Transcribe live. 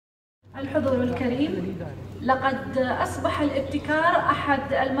الحضور الكريم، لقد أصبح الابتكار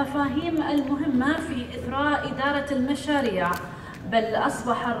أحد المفاهيم المهمة في إثراء إدارة المشاريع، بل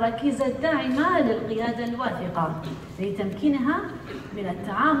أصبح الركيزة الداعمة للقيادة الواثقة لتمكينها من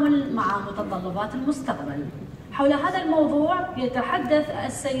التعامل مع متطلبات المستقبل. حول هذا الموضوع يتحدث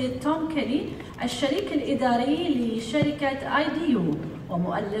السيد توم كيلي، الشريك الإداري لشركة IDU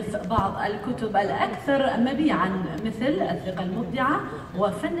ومؤلف بعض الكتب الأكثر مبيعاً مثل الثقة المبدعة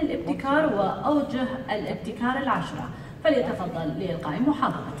وفن الابتكار وأوجه الابتكار العشرة. فليتفضل لإلقاء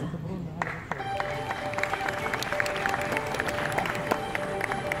محاضرته.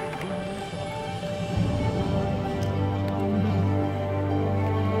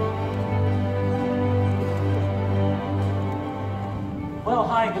 Well,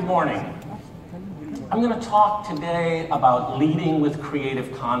 hi, good morning. I'm going to talk today about leading with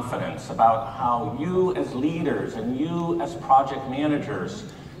creative confidence, about how you as leaders and you as project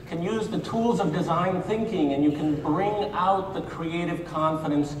managers can use the tools of design thinking and you can bring out the creative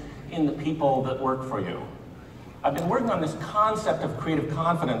confidence in the people that work for you. I've been working on this concept of creative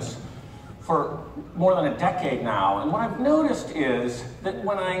confidence for more than a decade now, and what I've noticed is that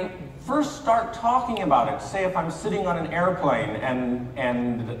when I first start talking about it, say if I'm sitting on an airplane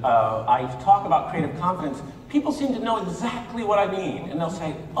and I talk about creative confidence, people seem to know exactly what I mean, and they'll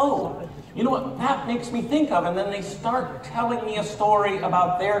say, oh, you know what that makes me think of, and then they start telling me a story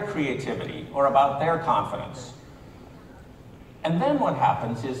about their creativity or about their confidence. And then what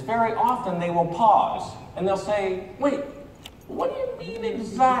happens is very often they will pause and they'll say, wait, what do you mean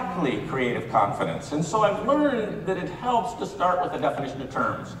exactly creative confidence? And so I've learned that it helps to start with a definition of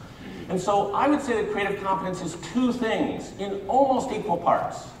terms. And so I would say that creative confidence is two things in almost equal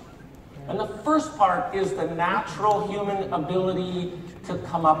parts. And the first part is the natural human ability to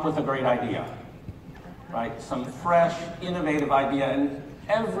come up with a great idea, right? Some fresh, innovative idea, and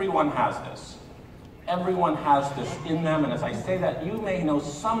everyone has this. Everyone has this in them, and as I say that, you may know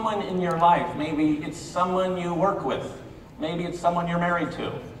someone in your life, maybe it's someone you work with, maybe it's someone you're married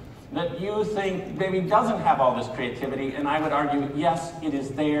to, that you think maybe doesn't have all this creativity, and I would argue, yes, it is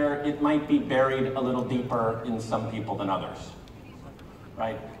there. It might be buried a little deeper in some people than others,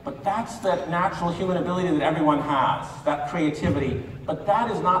 right? But that's that natural human ability that everyone has, that creativity, but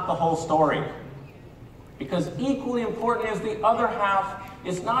that is not the whole story. Because equally important as the other half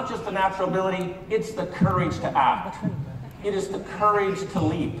is not just the natural ability, it's the courage to act. It is the courage to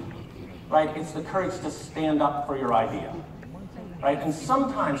leap, right? It's the courage to stand up for your idea. Right? And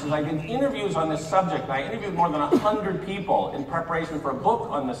sometimes, as I did interviews on this subject, and I interviewed more than 100 people in preparation for a book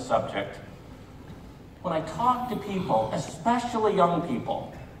on this subject, when I talk to people, especially young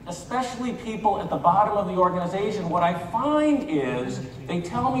people, especially people at the bottom of the organization, what I find is they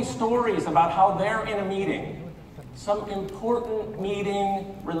tell me stories about how they're in a meeting, some important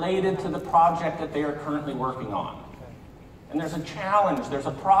meeting related to the project that they are currently working on. And there's a challenge, there's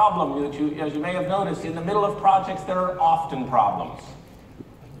a problem that as you may have noticed, in the middle of projects there are often problems,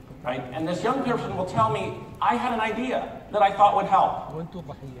 right? And this young person will tell me, I had an idea that I thought would help.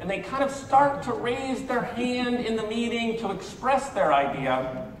 And they kind of start to raise their hand in the meeting to express their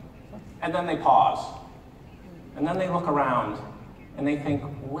idea, and then they pause. And then they look around, and they think,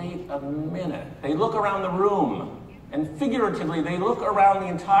 wait a minute. They look around the room, and figuratively they look around the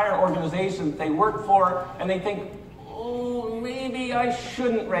entire organization that they work for, and they think, oh, maybe I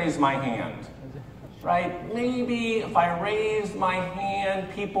shouldn't raise my hand, right? Maybe if I raise my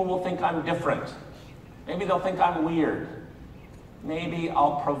hand, people will think I'm different. Maybe they'll think I'm weird. Maybe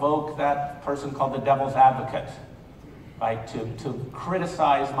I'll provoke that person called the devil's advocate, right, to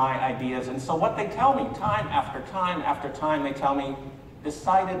criticize my ideas. And so what they tell me time after time after time, they tell me,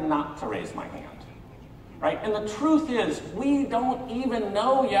 decided not to raise my hand, right? And the truth is, we don't even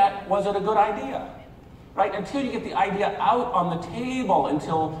know yet, was it a good idea? Right, until you get the idea out on the table,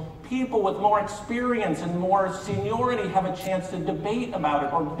 until people with more experience and more seniority have a chance to debate about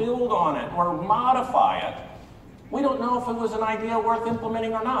it or build on it or modify it, we don't know if it was an idea worth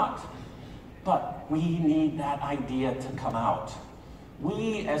implementing or not. But we need that idea to come out.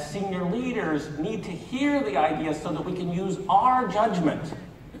 We as senior leaders need to hear the idea so that we can use our judgment,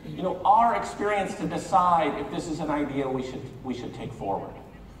 you know, our experience to decide if this is an idea we should take forward.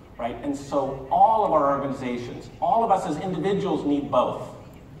 Right? And so all of our organizations, all of us as individuals need both.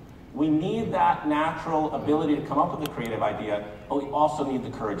 We need that natural ability to come up with a creative idea, but we also need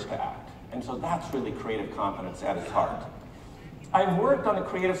the courage to act. And so that's really creative confidence at its heart. I've worked on the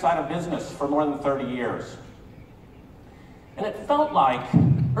creative side of business for more than 30 years. And it felt like,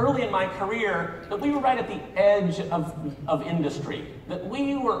 early in my career, that we were right at the edge of industry, that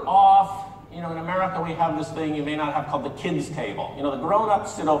we were off You know, in America we have this thing you may not have called the kids table. You know, the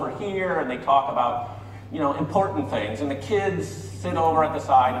grown-ups sit over here and they talk about, you know, important things, and the kids sit over at the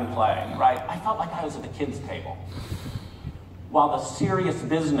side and play, right? I felt like I was at the kids table, while the serious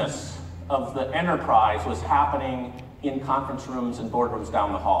business of the enterprise was happening in conference rooms and boardrooms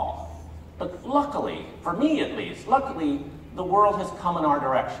down the hall. But luckily, for me at least, luckily, the world has come in our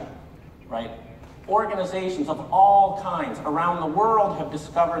direction, right? Organizations of all kinds around the world have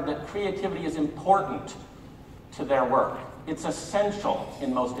discovered that creativity is important to their work. It's essential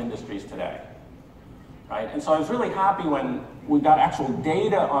in most industries today, right? And so I was really happy when we got actual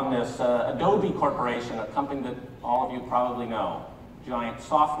data on this. Adobe Corporation, a company that all of you probably know, giant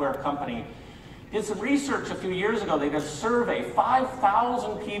software company, did some research a few years ago. They did a survey,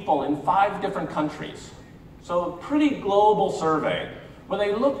 5,000 people in 5 different countries. So a pretty global survey, where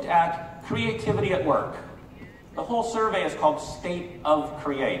they looked at creativity at work. The whole survey is called State of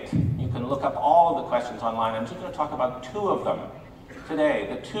Create. You can look up all of the questions online. I'm just going to talk about 2 of them today,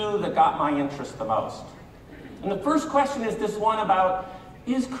 the 2 that got my interest the most. And the first question is this one about,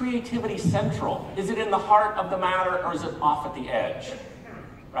 is creativity central? Is it in the heart of the matter, or is it off at the edge?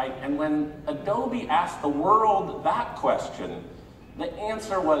 Right? And when Adobe asked the world that question, the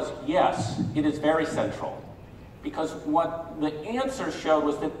answer was yes, it is very central. Because what the answer showed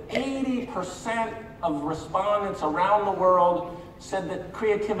was that 80% of respondents around the world said that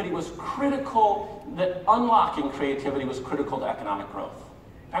creativity was critical, that unlocking creativity was critical to economic growth.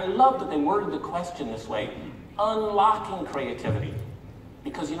 I love that they worded the question this way, unlocking creativity.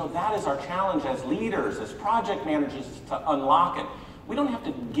 Because, you know, that is our challenge as leaders, as project managers, to unlock it. We don't have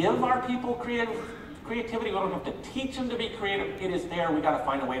to give our people creativity, we don't have to teach them to be creative. It is there, we got to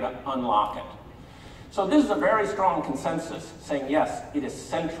find a way to unlock it. So this is a very strong consensus saying, yes, it is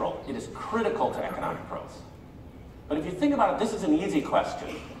central, it is critical to economic growth. But if you think about it, this is an easy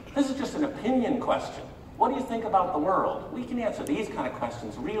question. This is just an opinion question. What do you think about the world? We can answer these kind of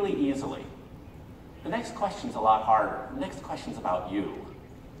questions really easily. The next question's a lot harder. The next question's about you.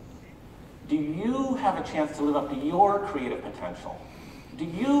 Do you have a chance to live up to your creative potential? Do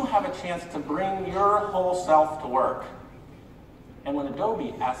you have a chance to bring your whole self to work? And when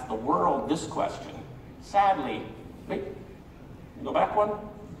Adobe asked the world this question, sadly, wait, go back one?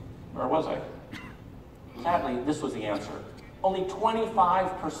 Where was I? Sadly, this was the answer. Only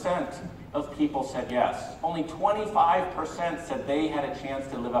 25% of people said yes. Only 25% said they had a chance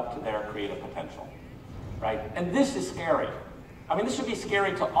to live up to their creative potential, right? And this is scary. I mean, this should be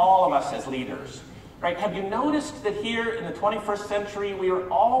scary to all of us as leaders, right? Have you noticed that here in the 21st century, we are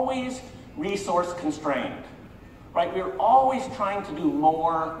always resource constrained, right? We're always trying to do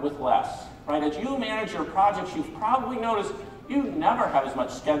more with less, right? As you manage your projects, you've probably noticed you never have as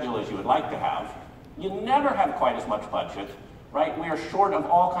much schedule as you would like to have. You never have quite as much budget, right? We are short of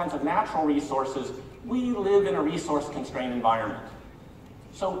all kinds of natural resources. We live in a resource-constrained environment.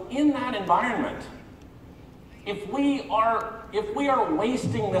 So in that environment, if we are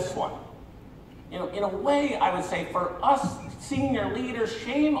wasting this one, you know, in a way, I would say for us senior leaders,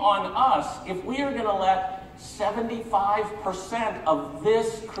 shame on us if we are going to let 75% of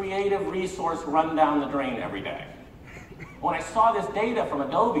this creative resource run down the drain every day. When I saw this data from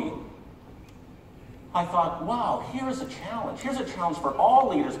Adobe, I thought, wow, here's a challenge. Here's a challenge for all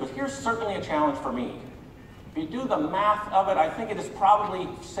leaders, but here's certainly a challenge for me. If you do the math of it, I think it is probably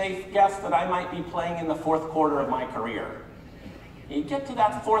safe guess that I might be playing in the 4th quarter of my career. You get to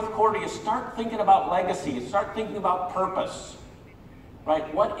that 4th quarter, you start thinking about legacy, you start thinking about purpose,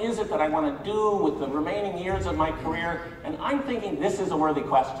 right? What is it that I want to do with the remaining years of my career? And I'm thinking this is a worthy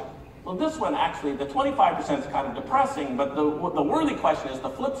question. Well, this one actually, the 25% is kind of depressing, but the worthy question is, the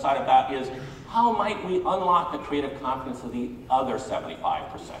flip side of that is, how might we unlock the creative confidence of the other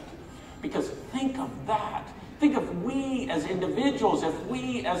 75%? Because think of that. Think if we as individuals, if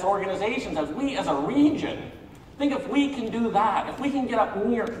we as organizations, if we as a region, think if we can do that, if we can get up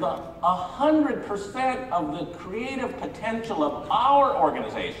near the 100% of the creative potential of our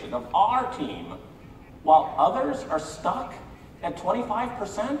organization, of our team, while others are stuck at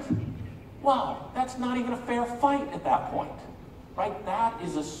 25%, wow, that's not even a fair fight at that point, right? That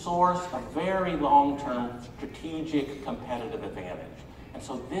is a source of very long-term strategic competitive advantage. And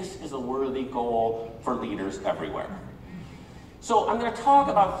so this is a worthy goal for leaders everywhere. So I'm going to talk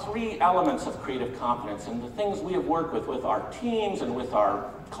about 3 elements of creative confidence and the things we have worked with our teams and with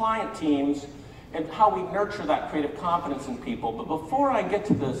our client teams, and how we nurture that creative confidence in people. But before I get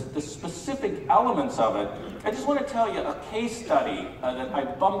to the specific elements of it, I just want to tell you a case study that I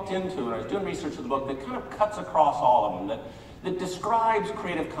bumped into when I was doing research for the book that kind of cuts across all of them, that describes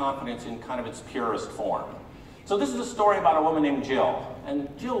creative confidence in kind of its purest form. So this is a story about a woman named Jill, and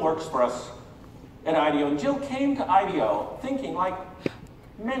Jill works for us at IDEO. And Jill came to IDEO thinking, like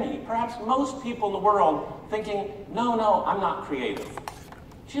many, perhaps most people in the world, thinking, no, no, I'm not creative.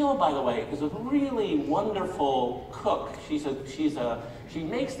 Jill, by the way, is a really wonderful cook. She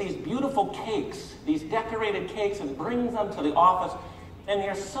makes these beautiful cakes, these decorated cakes, and brings them to the office, and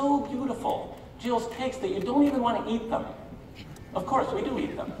they're so beautiful, Jill's cakes, that you don't even want to eat them. Of course, we do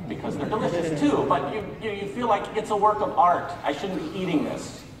eat them, because they're delicious too, but you feel like it's a work of art. I shouldn't be eating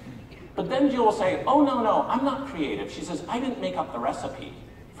this. But then Jill will say, oh, no, no, I'm not creative. She says, I didn't make up the recipe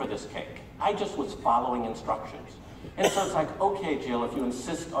for this cake. I just was following instructions. And so it's like, okay, Jill, if you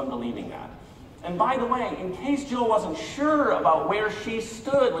insist on believing that. And by the way, in case Jill wasn't sure about where she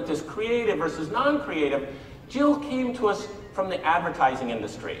stood with this creative versus non-creative, Jill came to us from the advertising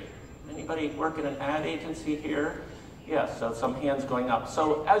industry. Anybody work in an ad agency here? Yes, so some hands going up.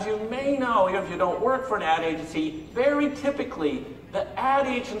 So as you may know, if you don't work for an ad agency, very typically, the ad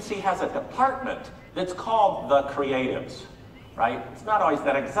agency has a department that's called the creatives. Right? It's not always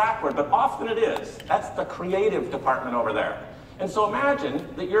that exact word, but often it is. That's the creative department over there. And so imagine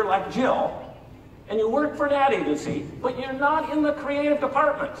that you're like Jill, and you work for an ad agency, but you're not in the creative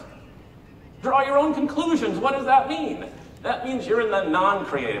department. Draw your own conclusions. What does that mean? That means you're in the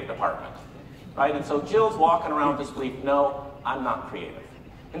non-creative department. Right? And so Jill's walking around with this belief, no, I'm not creative.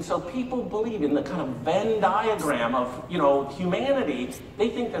 And so people believe in the kind of Venn diagram of, humanity. They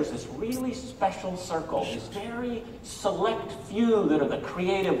think there's this really special circle, these very select few that are the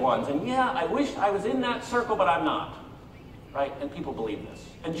creative ones. And yeah, I wish I was in that circle, but I'm not. Right? And people believe this.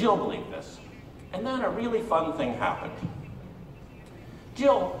 And Jill believed this. And then a really fun thing happened.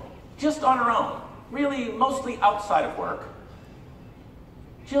 Jill, just on her own, really mostly outside of work,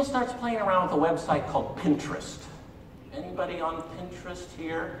 Jill starts playing around with a website called Pinterest. Anybody on Pinterest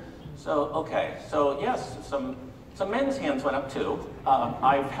here? So, okay, so yes, some men's hands went up too.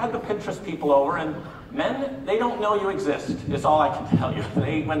 I've had the Pinterest people over, and men, they don't know you exist, is all I can tell you.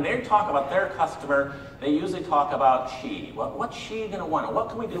 When they talk about their customer, they usually talk about she. What's she gonna want? What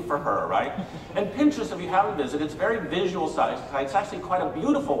can we do for her, right? And Pinterest, if you haven't visited, it's a very visual site. It's actually quite a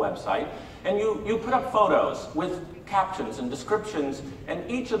beautiful website. And you put up photos with captions and descriptions, and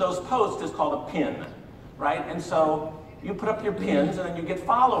each of those posts is called a pin, right? And so you put up your pins, and then you get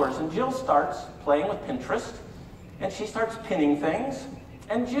followers. And Jill starts playing with Pinterest, and she starts pinning things.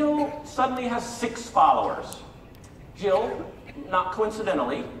 And Jill suddenly has 6 followers. Jill, not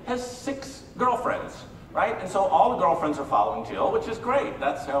coincidentally, has 6 girlfriends, right? And so all the girlfriends are following Jill, which is great.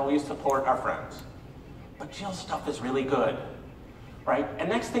 That's how we support our friends. But Jill's stuff is really good, right? And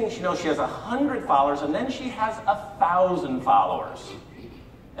next thing she knows, she has 100 followers, and then she has 1,000 followers.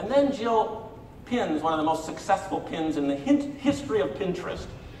 And then Jill pins, one of the most successful pins in the history of Pinterest.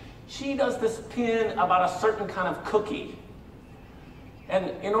 She does this pin about a certain kind of cookie.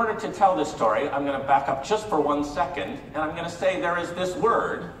 And in order to tell this story, I'm going to back up just for 1 second, and I'm going to say there is this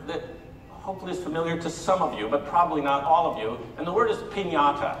word that hopefully is familiar to some of you, but probably not all of you, and the word is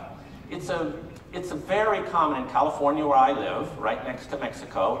piñata. It's a very common in California, where I live, right next to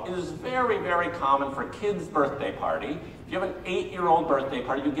Mexico. It is very, very common for kids' birthday party. If you have an 8-year-old birthday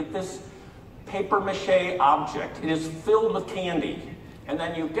party, you get this paper mache object. It is filled with candy. And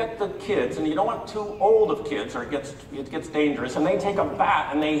then you get the kids, and you don't want too old of kids, or it gets dangerous. And they take a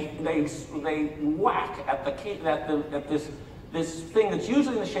bat and they whack at this thing that's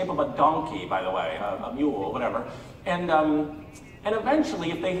usually in the shape of a donkey, by the way, a mule or whatever. And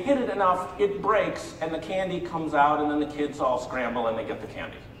eventually, if they hit it enough, it breaks, and the candy comes out, and then the kids all scramble and they get the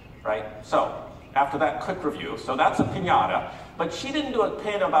candy, right? So after that quick review, so that's a piñata. But she didn't do a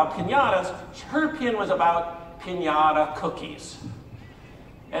pin about piñatas. Her pin was about piñata cookies.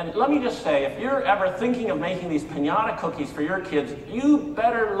 And let me just say, if you're ever thinking of making these piñata cookies for your kids, you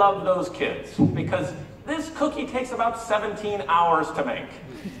better love those kids, because this cookie takes about 17 hours to make.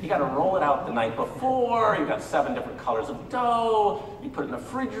 You got to roll it out the night before. You've got 7 different colors of dough. You put it in the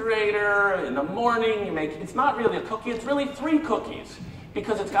refrigerator. In the morning, you make, it's not really a cookie, it's really 3 cookies,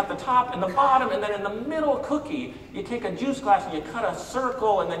 because it's got the top and the bottom, and then in the middle cookie, you take a juice glass and you cut a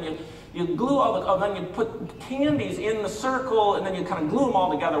circle, and then you glue then you put candies in the circle, and then you kind of glue them all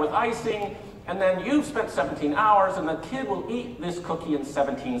together with icing, and then you've spent 17 hours, and the kid will eat this cookie in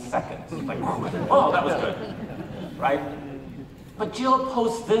 17 seconds. It's like, whoa, that was good, right? But Jill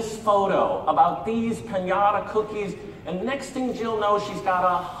posts this photo about these piñata cookies, and next thing Jill knows, she's got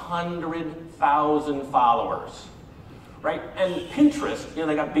 100,000 followers, right? And Pinterest,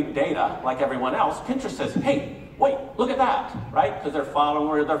 they got big data like everyone else. Pinterest says, hey, wait, look at that, right? Because they're following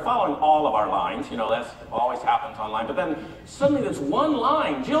all of our lines. That's always happens online. But then suddenly there's one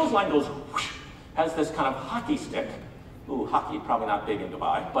line, Jill's line goes whoosh, has this kind of hockey stick ooh, hockey, probably not big in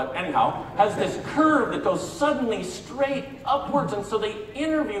Dubai, but anyhow, has this curve that goes suddenly straight upwards, and so they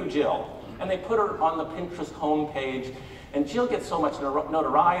interview Jill, and they put her on the Pinterest homepage, and Jill gets so much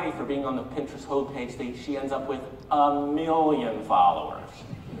notoriety for being on the Pinterest homepage, she ends up with 1 million followers,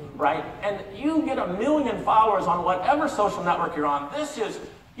 right? And you get 1 million followers on whatever social network you're on. This is,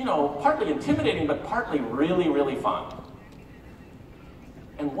 you know, partly intimidating, but partly really, really fun.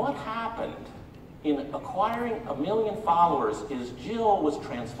 And what happened in acquiring 1 million followers is Jill was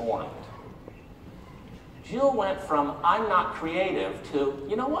transformed. Jill went from, I'm not creative, to,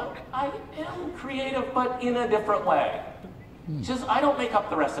 you know what, I am creative, but in a different way. She says, I don't make up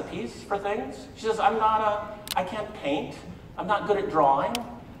the recipes for things. She says, I can't paint, I'm not good at drawing,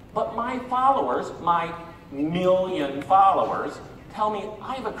 but my followers, my 1 million followers, tell me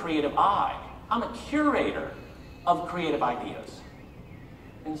I have a creative eye. I'm a curator of creative ideas.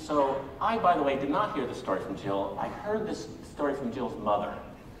 And so I, by the way, did not hear this story from Jill. I heard this story from Jill's mother.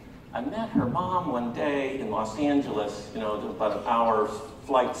 I met her mom one day in Los Angeles, you know, about an hour's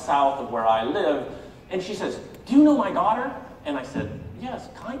flight south of where I live, and she says, do you know my daughter? And I said, yes,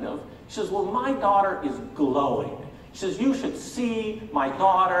 kind of. She says, well, my daughter is glowing. She says, you should see my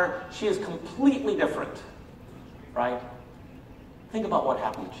daughter. She is completely different, right? Think about what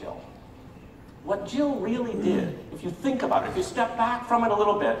happened to Jill. What Jill really did, if you think about it, if you step back from it a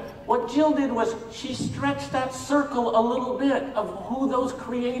little bit, what Jill did was she stretched that circle a little bit of who those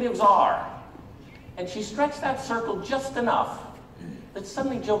creatives are. And she stretched that circle just enough that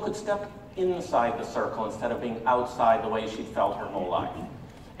suddenly Jill could step inside the circle instead of being outside the way she'd felt her whole life.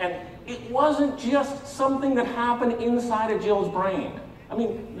 And it wasn't just something that happened inside of Jill's brain. I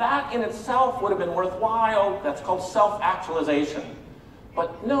mean, that in itself would have been worthwhile. That's called self-actualization.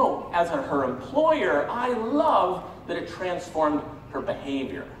 But no, as her employer, I love that it transformed her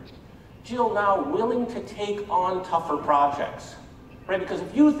behavior. Jill now willing to take on tougher projects, right? Because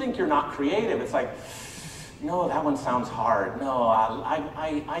if you think you're not creative, it's like, no, that one sounds hard. No,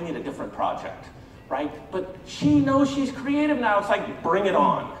 I need a different project, right? But she knows she's creative now. It's like, bring it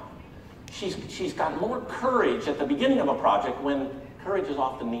on. She's got more courage at the beginning of a project when courage is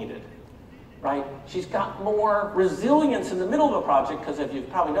often needed, right? She's got more resilience in the middle of a project because, if you've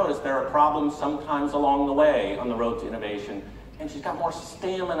probably noticed, there are problems sometimes along the way on the road to innovation. And she's got more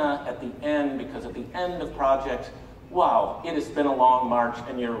stamina at the end because at the end of projects, wow, it has been a long march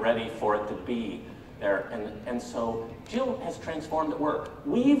and you're ready for it to be there. And so Jill has transformed at work.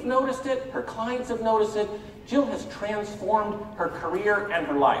 We've noticed it, her clients have noticed it. Jill has transformed her career and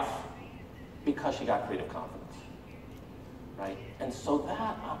her life because she got creative confidence, right? And so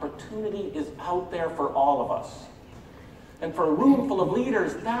that opportunity is out there for all of us. And for a room full of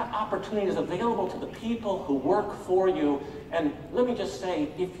leaders, that opportunity is available to the people who work for you. And let me just say,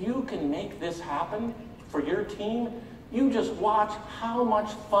 if you can make this happen for your team, you just watch how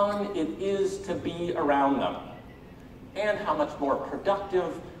much fun it is to be around them and how much more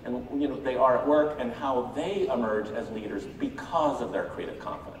productive and they are at work and how they emerge as leaders because of their creative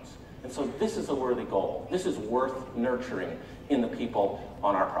confidence. And so this is a worthy goal. This is worth nurturing in the people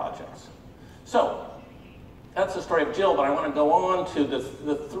on our projects. So that's the story of Jill, but I want to go on to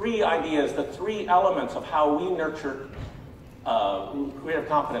the three ideas, the three elements of how we nurture creative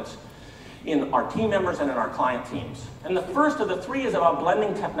confidence in our team members and in our client teams. And the first of the three is about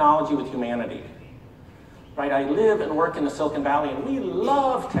blending technology with humanity. Right? I live and work in the Silicon Valley, and we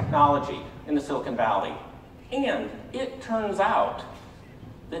love technology in the Silicon Valley. And it turns out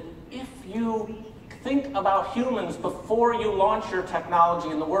that if you think about humans before you launch your technology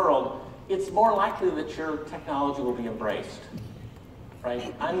in the world, it's more likely that your technology will be embraced.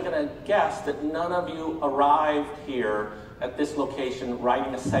 Right? I'm going to guess that none of you arrived here at this location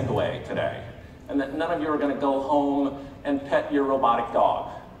riding a Segway today, and that none of you are going to go home and pet your robotic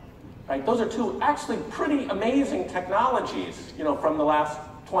dog. Right? Those are two actually pretty amazing technologies, from the last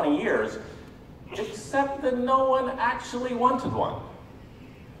 20 years, except that no one actually wanted one.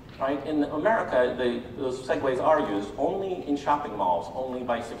 Right? In America, those Segways are used only in shopping malls, only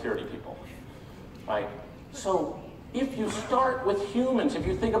by security people. Right? So if you start with humans, if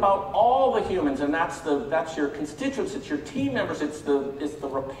you think about all the humans, and that's your constituents, it's your team members, it's the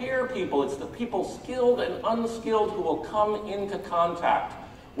repair people, it's the people skilled and unskilled who will come into contact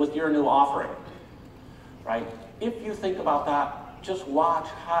with your new offering, right? If you think about that, just watch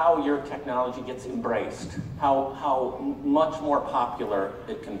how your technology gets embraced, how much more popular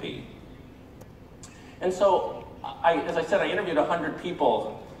it can be. And so, as I said, I interviewed 100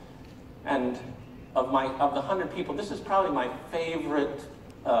 people, and of the 100 people, this is probably my favorite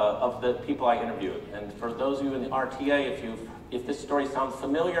of the people I interviewed. And for those of you in the RTA, if this story sounds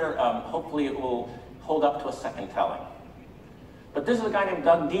familiar, hopefully it will hold up to a second telling. But this is a guy named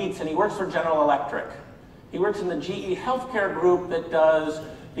Doug Dietz, and he works for General Electric. He works in the GE healthcare group that does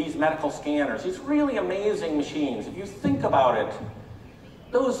these medical scanners. These really amazing machines. If you think about it,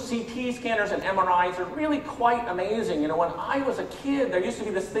 those CT scanners and MRIs are really quite amazing. You know, when I was a kid, there used to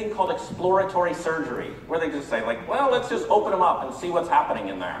be this thing called exploratory surgery, where they just say, like, well, let's just open them up and see what's happening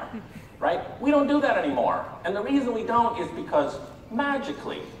in there, right? We don't do that anymore. And the reason we don't is because,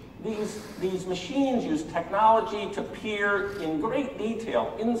 magically, these machines use technology to peer in great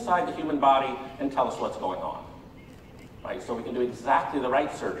detail inside the human body and tell us what's going on, right? So we can do exactly the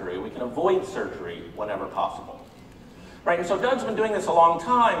right surgery. We can avoid surgery whenever possible. Right, and so Doug's been doing this a long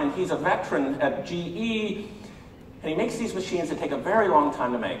time, and he's a veteran at GE, and he makes these machines that take a very long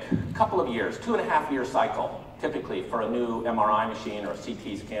time to make, a couple of years, 2.5-year cycle, typically for a new MRI machine or a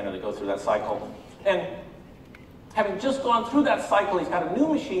CT scanner that goes through that cycle. And having just gone through that cycle, he's got a new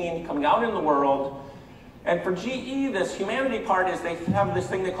machine coming out in the world, and for GE, this humanity part is they have this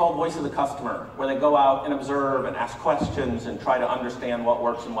thing they call voice of the customer, where they go out and observe and ask questions and try to understand what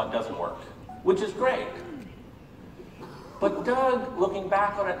works and what doesn't work, which is great. But Doug, looking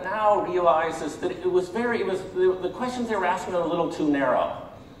back on it now, realizes that the questions they were asking are a little too narrow.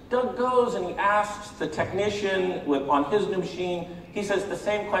 Doug goes and he asks the technician on his new machine, he says the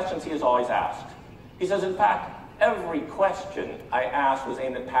same questions he has always asked. He says, in fact, every question I asked was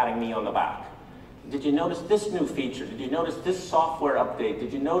aimed at patting me on the back. Did you notice this new feature? Did you notice this software update?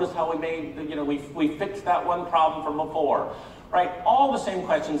 Did you notice how we made, we fixed that one problem from before? Right, all the same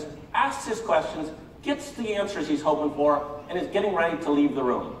questions, asks his questions, gets the answers he's hoping for, and is getting ready to leave the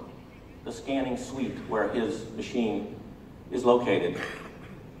room, the scanning suite where his machine is located.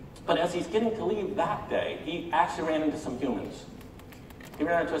 But as he's getting to leave that day, he actually ran into some humans. He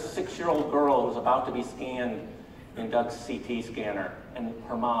ran into a 6-year-old girl who was about to be scanned in Doug's CT scanner, and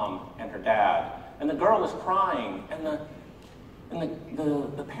her mom and her dad. And the girl is crying, and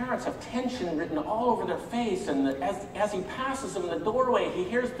the parents have tension written all over their face, and as he passes them in the doorway, he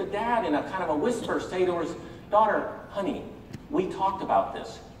hears the dad in a kind of a whisper say to his daughter, honey, we talked about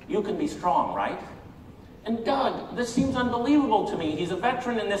this. You can be strong, right? And Doug, this seems unbelievable to me. He's a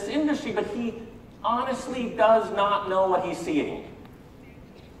veteran in this industry, but he honestly does not know what he's seeing.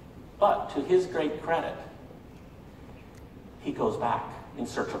 But to his great credit, he goes back in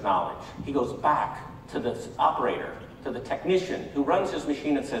search of knowledge. He goes back to the operator, to the technician who runs his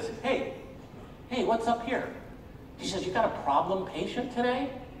machine and says, hey, what's up here? He says, you got a problem patient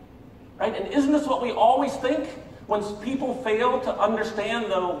today? Right? And isn't this what we always think? When people fail to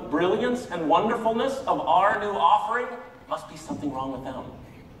understand the brilliance and wonderfulness of our new offering, must be something wrong with them.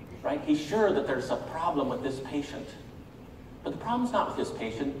 Right? He's sure that there's a problem with this patient. But the problem's not with this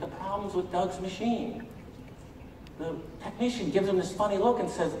patient, the problem's with Doug's machine. The technician gives him this funny look and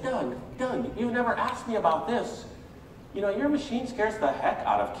says, Doug, you've never asked me about this. You know, your machine scares the heck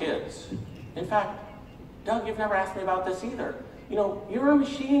out of kids. In fact, Doug, you've never asked me about this either. You know, your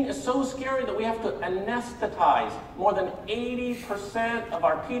machine is so scary that we have to anesthetize more than 80% of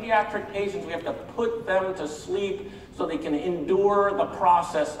our pediatric patients. We have to put them to sleep so they can endure the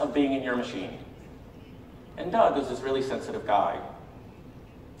process of being in your machine. And Doug is this really sensitive guy,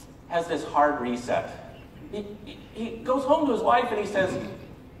 has this hard reset. He goes home to his wife and he says,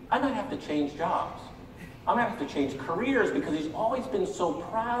 I might have to change jobs. I'm going to have to change careers, because he's always been so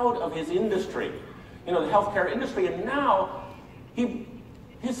proud of his industry, you know, the healthcare industry, and now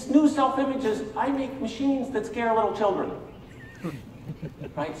his new self-image is, I make machines that scare little children,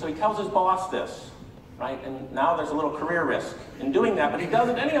 right? So he tells his boss this, right? And now there's a little career risk in doing that, but he does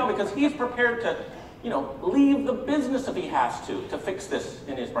it anyhow because he's prepared to, you know, leave the business if he has to fix this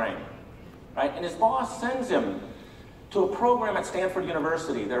in his brain, right? And his boss sends him to a program at Stanford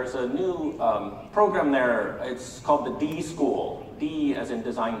University. There's a new program there. It's called the D School. D as in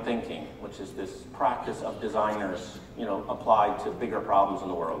design thinking, which is this practice of designers, you know, applied to bigger problems in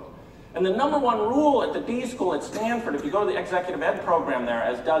the world. And the #1 rule at the D School at Stanford, if you go to the executive ed program there,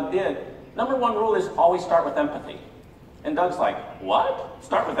 as Doug did, #1 rule is always start with empathy. And Doug's like, what?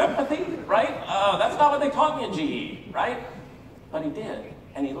 Start with empathy, right? That's not what they taught me at GE, right? But he did,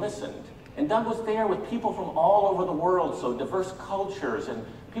 and he listened. And Doug was there with people from all over the world, so diverse cultures and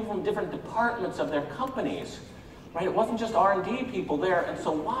people from different departments of their companies, right? It wasn't just R&D people there. And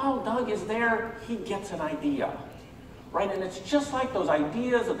so while Doug is there, he gets an idea, right? And it's just like those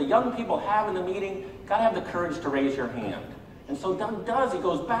ideas that the young people have in the meeting. Got to have the courage to raise your hand. And so Doug does. He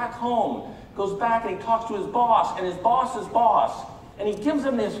goes back home, goes back and he talks to his boss and his boss's boss. And he gives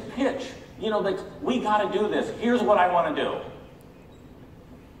him this pitch, you know, like, we got to do this. Here's what I want to do.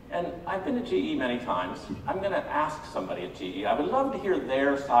 And I've been to GE many times. I'm going to ask somebody at GE. I would love to hear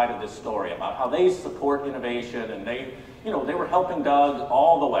their side of this story about how they support innovation and they, you know, they were helping Doug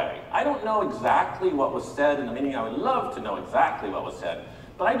all the way. I don't know exactly what was said in the meeting. I would love to know exactly what was said.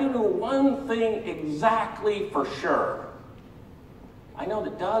 But I do know one thing exactly for sure. I know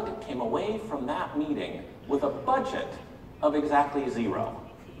that Doug came away from that meeting with a budget of exactly 0.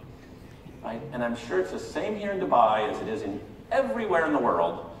 Right? And I'm sure it's the same here in Dubai as it is in everywhere in the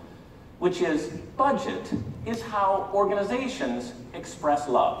world, which is budget is how organizations express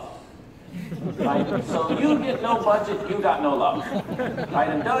love. Right? So you get no budget, you got no love. Right?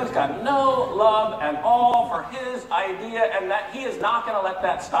 And Doug's got no love at all for his idea, and that he is not going to let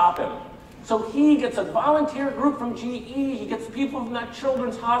that stop him. So he gets a volunteer group from GE, he gets people from that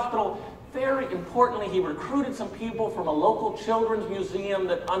children's hospital. Very importantly, he recruited some people from a local children's museum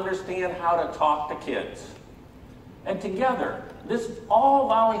that understand how to talk to kids. And together, this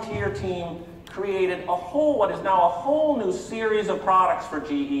all-volunteer team created what is now a whole new series of products for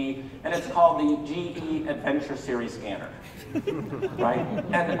GE, and it's called the GE Adventure Series Scanner. Right?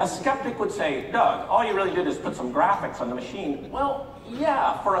 And a skeptic would say, Doug, all you really did is put some graphics on the machine. Well,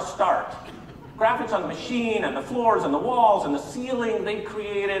 yeah, for a start. Graphics on the machine and the floors and the walls and the ceiling, they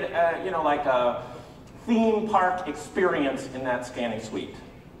created like a theme park experience in that scanning suite.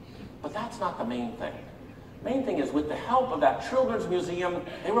 But that's not the main thing. The main thing is with the help of that children's museum,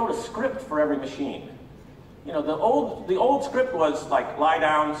 they wrote a script for every machine. You know, the old script was like lie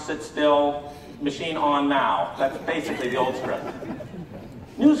down, sit still, machine on now. That's basically the old script.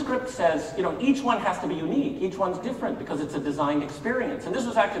 New script says, you know, each one has to be unique. Each one's different because it's a designed experience. And this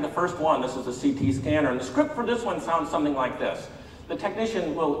was actually the first one. This is a CT scanner. And the script for this one sounds something like this. The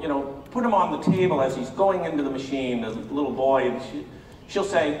technician will, you know, put him on the table as he's going into the machine, the little boy, and she'll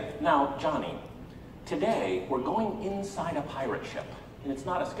say, now, Johnny, today we're going inside a pirate ship. And it's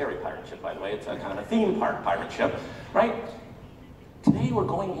not a scary pirate ship, by the way. It's a kind of a theme park pirate ship, right? Today we're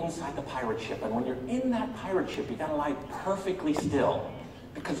going inside the pirate ship. And when you're in that pirate ship, you gotta lie perfectly still.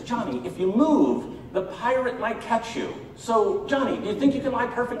 Because, Johnny, if you move, the pirate might catch you. So, Johnny, do you think you can lie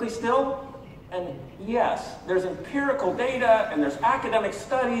perfectly still? And yes, there's empirical data and there's academic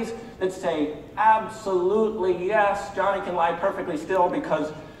studies that say absolutely yes, Johnny can lie perfectly still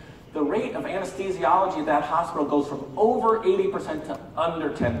because the rate of anesthesiology at that hospital goes from over 80% to under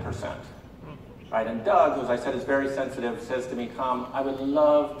 10%. Right? And Doug, who as I said is very sensitive, says to me, Tom, I would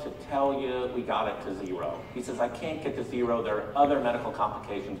love to tell you we got it to 0. He says, I can't get to 0, there are other medical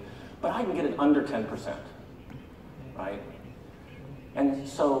complications, but I can get it under 10%. Right? And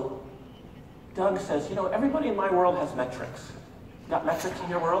so Doug says, you know, everybody in my world has metrics. You got metrics in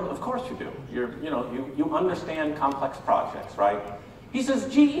your world? Of course you do. You understand complex projects, right? He says,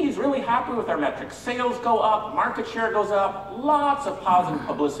 GE is really happy with our metrics. Sales go up, market share goes up, lots of positive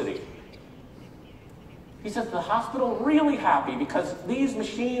publicity. He says the hospital really happy because these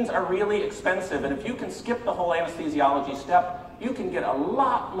machines are really expensive, and if you can skip the whole anesthesiology step, you can get a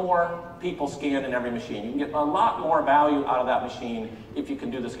lot more people scanned in every machine. You can get a lot more value out of that machine if you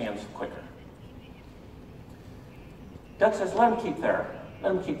can do the scans quicker. Doug says, let them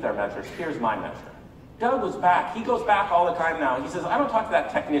keep their measures. Here's my measure. Doug was back. He goes back all the time now. He says, I don't talk to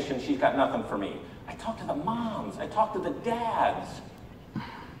that technician. She's got nothing for me. I talk to the moms. I talk to the dads.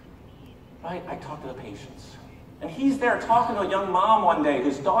 Right? I talk to the patients. And he's there talking to a young mom one day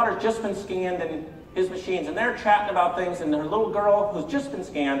whose daughter's just been scanned in his machines, and they're chatting about things, and their little girl who's just been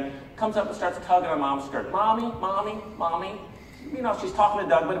scanned comes up and starts tugging on mom's skirt. Mommy, mommy, mommy. You know, she's talking to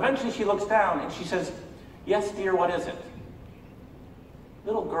Doug, but eventually she looks down and she says, yes, dear, what is it?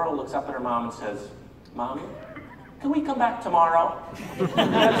 Little girl looks up at her mom and says, Mommy, can we come back tomorrow?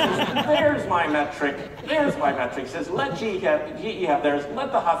 There's my metric. There's my metric. She says, let GE have theirs.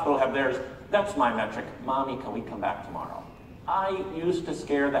 Let the hospital have theirs. That's my metric. Mommy, can we come back tomorrow? I used to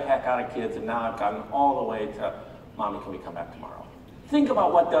scare the heck out of kids, and now I've gotten all the way to, Mommy, can we come back tomorrow? Think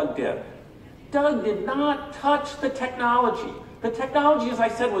about what Doug did. Doug did not touch the technology. The technology, as I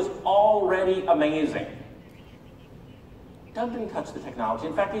said, was already amazing. Doug didn't touch the technology.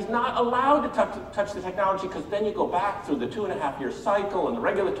 In fact, he's not allowed to touch the technology because then you go back through the 2.5-year cycle and the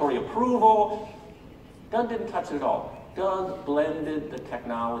regulatory approval. Doug didn't touch it at all. Doug blended the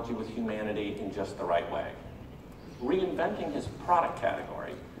technology with humanity in just the right way. Reinventing his product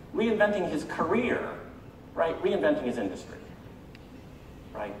category, reinventing his career, right? Reinventing his industry,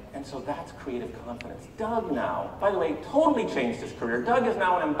 right? And so that's creative confidence. Doug now, by the way, totally changed his career. Doug is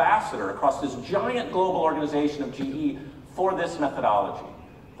now an ambassador across this giant global organization of GE for this methodology,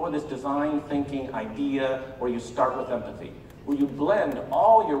 for this design thinking idea where you start with empathy, where you blend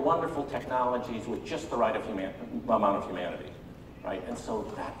all your wonderful technologies with just the right amount of humanity, right? And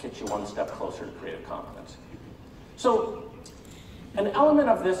so that gets you one step closer to creative confidence. So An element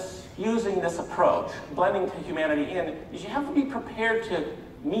of this, using this approach, blending humanity in, is you have to be prepared to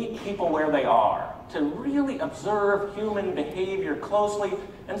meet people where they are, to really observe human behavior closely.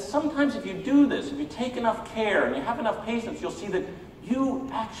 And sometimes if you do this, if you take enough care and you have enough patience, you'll see that you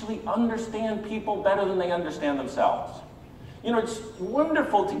actually understand people better than they understand themselves. You know, it's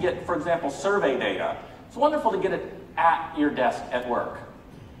wonderful to get, for example, survey data. It's wonderful to get it at your desk at work,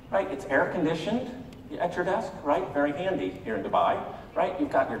 right? It's air conditioned at your desk, right? Very handy here in Dubai, right?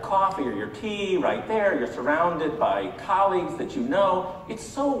 You've got your coffee or your tea right there. You're surrounded by colleagues that you know. It's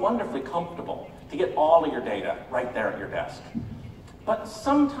so wonderfully comfortable to get all of your data right there at your desk. But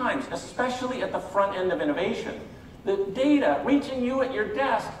sometimes, especially at the front end of innovation, the data reaching you at your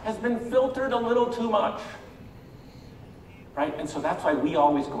desk has been filtered a little too much, right? And so that's why we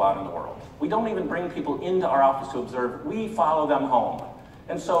always go out in the world. We don't even bring people into our office to observe. We follow them home.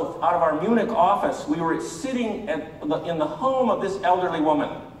 And so out of our Munich office, we were sitting in the home of this elderly woman.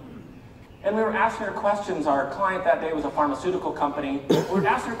 And we were asking her questions. Our client that day was a pharmaceutical company. We were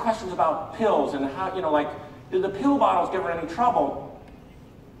asking her questions about pills and how, you know, like, did the pill bottles give her any trouble?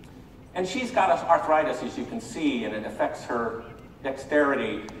 And she's got arthritis, as you can see, and it affects her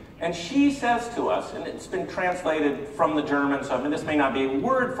dexterity. And she says to us, and it's been translated from the German, so I mean, this may not be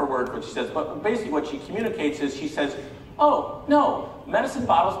word for word what she says, but basically what she communicates is she says, oh, no, medicine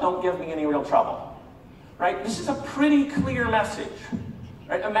bottles don't give me any real trouble, right? This is a pretty clear message,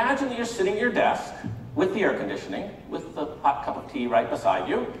 right? Imagine that you're sitting at your desk with the air conditioning, with the hot cup of tea right beside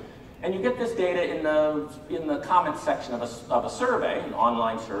you, and you get this data in the comments section of a survey, an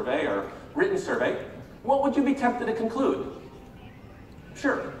online survey or written survey. What would you be tempted to conclude?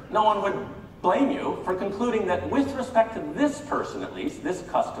 Sure, no one would blame you for concluding that with respect to this person at least, this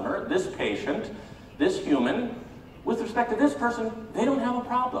customer, this patient, this human, with respect to this person, they don't have a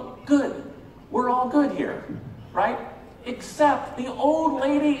problem. Good. We're all good here, right? Except the old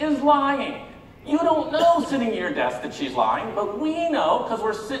lady is lying. You don't know sitting at your desk that she's lying, but we know because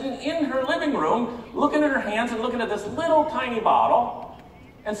we're sitting in her living room, looking at her hands and looking at this little tiny bottle.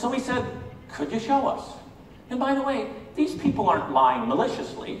 And so we said, could you show us? And by the way, these people aren't lying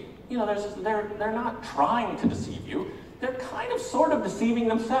maliciously. You know, they're not trying to deceive you. They're kind of sort of deceiving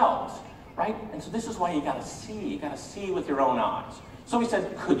themselves. Right? And so this is why you gotta see with your own eyes. So we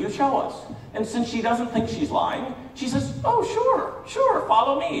said, could you show us? And since she doesn't think she's lying, she says, oh, sure,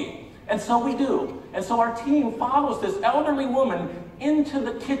 follow me. And so we do. And so our team follows this elderly woman into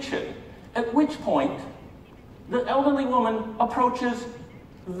the kitchen, at which point the elderly woman approaches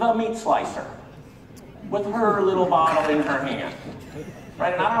the meat slicer with her little bottle in her hand.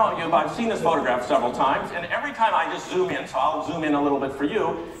 Right? And I don't know about you, but I've seen this photograph several times, and every time I just zoom in, so I'll zoom in a little bit for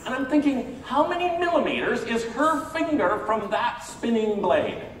you, and I'm thinking, how many millimeters is her finger from that spinning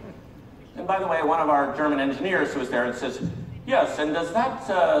blade? And by the way, one of our German engineers who was there and says, yes, and does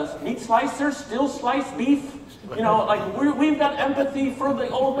that meat slicer still slice beef? You know, like we've got empathy for the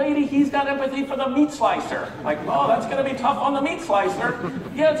old lady, he's got empathy for the meat slicer. Like, oh, that's gonna be tough on the meat slicer.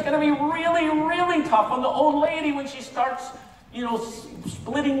 Yeah, it's gonna be really, really tough on the old lady when she starts, you know,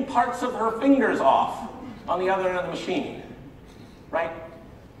 splitting parts of her fingers off on the other end of the machine, right?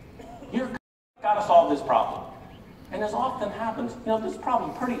 You've got to solve this problem. And as often happens, you know, this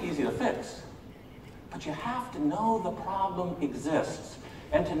problem is pretty easy to fix. But you have to know the problem exists.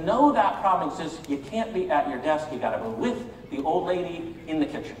 And to know that problem exists, you can't be at your desk, you got to be with the old lady in the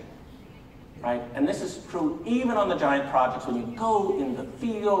kitchen, right? And this is true even on the giant projects. When you go in the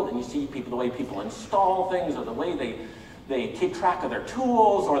field and you see people, the way people install things, or the way they keep track of their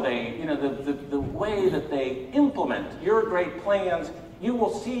tools, or they, you know, the way that they implement your great plans, you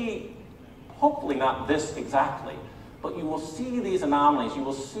will see, hopefully not this exactly, but you will see these anomalies, you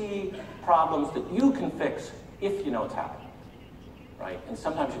will see problems that you can fix if you know what's happening, right? And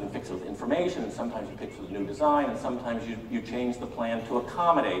sometimes you can fix it with information, and sometimes you fix it with new design, and sometimes you change the plan to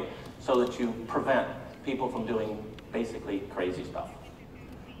accommodate so that you prevent people from doing basically crazy stuff,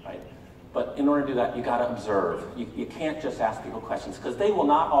 right? But in order to do that, you got to observe. You can't just ask people questions, because they will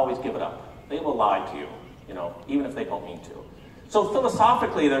not always give it up. They will lie to you, you know, even if they don't mean to. So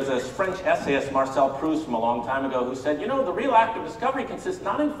philosophically, there's this French essayist, Marcel Proust, from a long time ago, who said, you know, the real act of discovery consists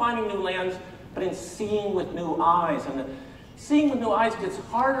not in finding new lands, but in seeing with new eyes. And seeing with new eyes gets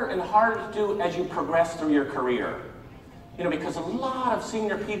harder and harder to do as you progress through your career. You know, because a lot of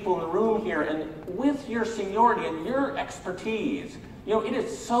senior people in the room here, and with your seniority and your expertise, you know, it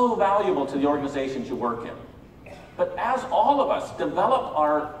is so valuable to the organizations you work in. But as all of us develop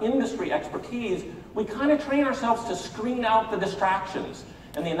our industry expertise, we kind of train ourselves to screen out the distractions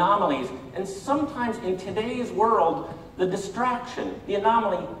and the anomalies. And sometimes in today's world, the distraction, the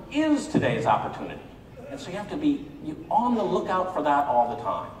anomaly, is today's opportunity. And so you have to be on the lookout for that all the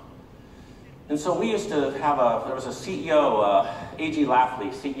time. And so we used to have there was a CEO, A.G.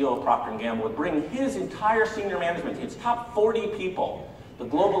 Lafley, CEO of Procter & Gamble, would bring his entire senior management team, his top 40 people, the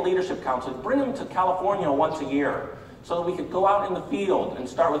Global Leadership Council, bring them to California once a year so that we could go out in the field and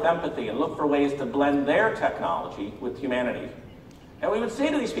start with empathy and look for ways to blend their technology with humanity. And we would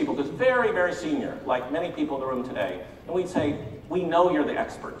say to these people, because very, very senior, like many people in the room today, and we'd say, we know you're the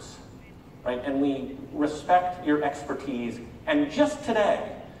experts, right? And we respect your expertise. And just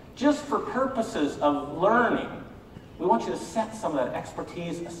today, just for purposes of learning, we want you to set some of that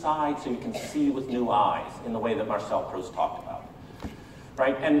expertise aside so you can see with new eyes in the way that Marcel Proust talked about.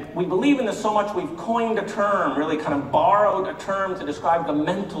 Right? And we believe in this so much we've coined a term, really kind of borrowed a term to describe the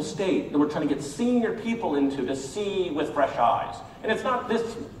mental state that we're trying to get senior people into to see with fresh eyes. And it's not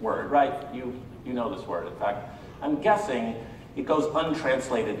this word, right? You know this word. In fact, I'm guessing it goes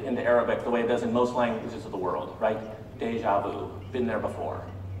untranslated into Arabic the way it does in most languages of the world, right? Déjà vu, been there before,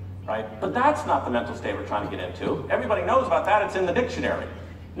 right? But that's not the mental state we're trying to get into. Everybody knows about that, it's in the dictionary.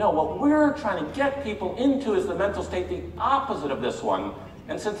 No, what we're trying to get people into is the mental state, the opposite of this one.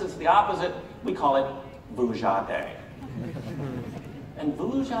 And since it's the opposite, we call it vujade. And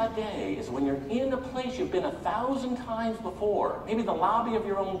vujade is when you're in a place you've been 1,000 times before, maybe the lobby of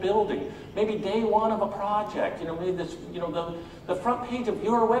your own building, maybe day one of a project, maybe this, the front page of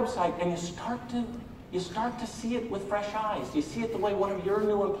your website, and you start to see it with fresh eyes. You see it the way one of your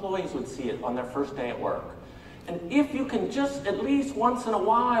new employees would see it on their first day at work. And if you can just, at least once in a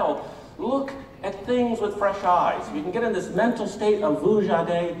while, look at things with fresh eyes, if you can get in this mental state of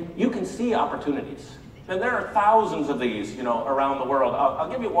vujade, you can see opportunities. And there are thousands of these, around the world. I'll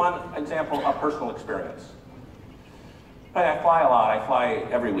give you one example of personal experience. Right, I fly a lot. I fly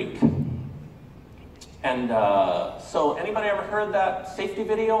every week. And so anybody ever heard that safety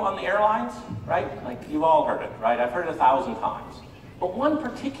video on the airlines? Right? Like, you've all heard it, right? I've heard it 1,000 times. But one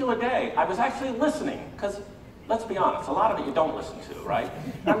particular day, I was actually listening, because let's be honest, a lot of it you don't listen to, right?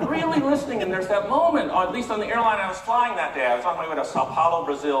 I'm really listening, and there's that moment, or at least on the airline I was flying that day, I was on my way to Sao Paulo,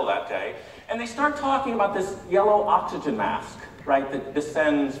 Brazil that day, and they start talking about this yellow oxygen mask, right, that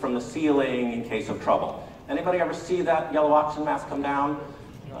descends from the ceiling in case of trouble. Anybody ever see that yellow oxygen mask come down?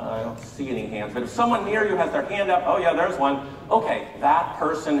 I don't see any hands, but if someone near you has their hand up, oh yeah, there's one, okay, that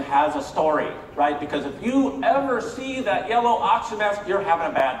person has a story, right? Because if you ever see that yellow oxygen mask, you're having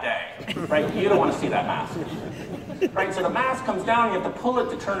a bad day, right? You don't want to see that mask, right? So the mask comes down, you have to pull it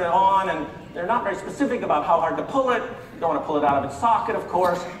to turn it on, and they're not very specific about how hard to pull it. You don't want to pull it out of its socket, of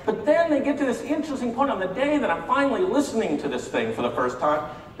course, but then they get to this interesting point on the day that I'm finally listening to this thing for the first time.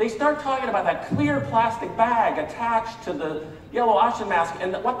 They start talking about that clear plastic bag attached to the yellow oxygen mask,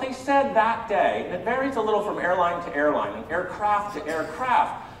 and what they said that day, and it varies a little from airline to airline and aircraft to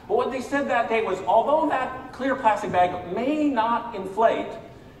aircraft, but what they said that day was, although that clear plastic bag may not inflate,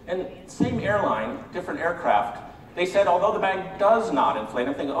 and same airline, different aircraft, they said, although the bag does not inflate,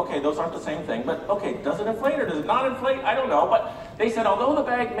 I'm thinking, okay, those aren't the same thing, but okay, does it inflate or does it not inflate? I don't know, but they said, although the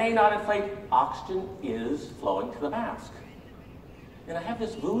bag may not inflate, oxygen is flowing to the mask. And I have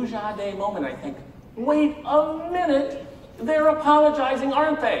this vujade moment, I think, wait a minute, they're apologizing,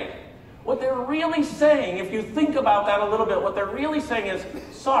 aren't they? What they're really saying, if you think about that a little bit, what they're really saying is,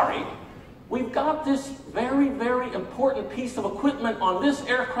 sorry, we've got this very, very important piece of equipment on this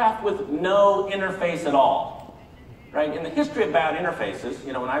aircraft with no interface at all. Right? In the history of bad interfaces,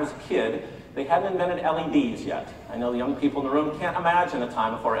 when I was a kid, they hadn't invented LEDs yet. I know the young people in the room can't imagine a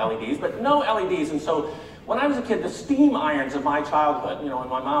time before LEDs, but no LEDs. And so when I was a kid, the steam irons of my childhood, when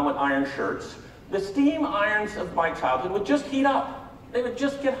my mom would iron shirts, the steam irons of my childhood would just heat up. They would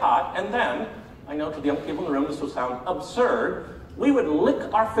just get hot, and then, I know to the young people in the room this will sound absurd, we would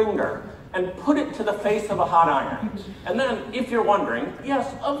lick our finger and put it to the face of a hot iron. And then, if you're wondering,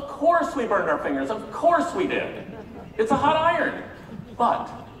 yes, of course we burned our fingers, of course we did. It's a hot iron. But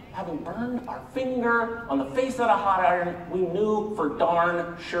having burned our finger on the face of a hot iron, we knew for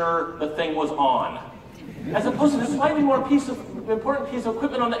darn sure the thing was on. As opposed to the slightly more important piece of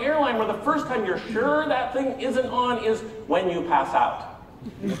equipment on the airline where the first time you're sure that thing isn't on is when you pass out.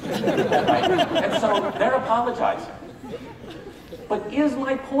 Right? And so they're apologizing. But is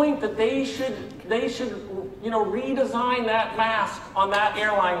my point that they should redesign that mask on that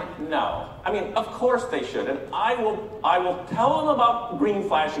airline? No. I mean, of course they should. And I will tell them about green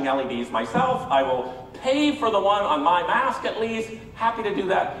flashing LEDs myself. I will pay for the one on my mask at least. Happy to do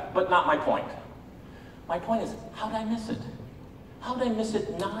that, but not my point. My point is, how did I miss it? How did I miss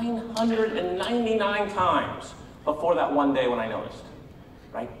it 999 times before that one day when I noticed?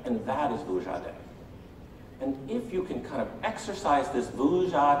 Right? And that is vujade. And if you can kind of exercise this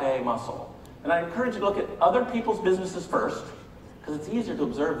vujade muscle, And I encourage you to look at other people's businesses first, because it's easier to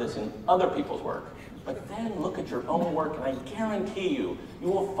observe this in other people's work. But then look at your own work, and I guarantee you, you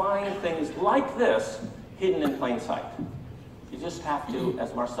will find things like this hidden in plain sight. You just have to,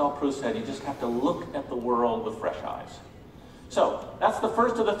 as Marcel Proust said, you just have to look at the world with fresh eyes. So that's the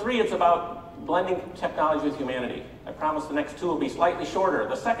first of the three. It's about blending technology with humanity. I promise the next two will be slightly shorter.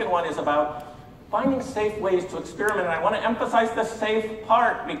 The second one is about finding safe ways to experiment. And I want to emphasize the safe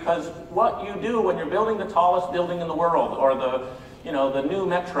part, because what you do when you're building the tallest building in the world, or the new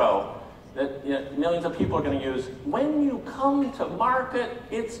metro that millions of people are going to use, when you come to market,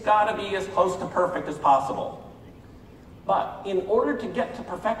 it's got to be as close to perfect as possible. But in order to get to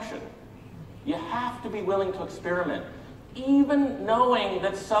perfection, you have to be willing to experiment, even knowing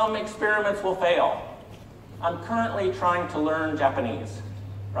that some experiments will fail. I'm currently trying to learn Japanese,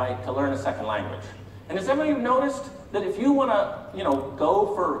 right, to learn a second language. And has anybody noticed that if you want to,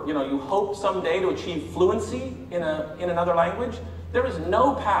 go for, you hope someday to achieve fluency in another language, there is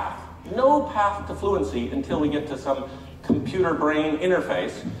no path to fluency until we get to some computer brain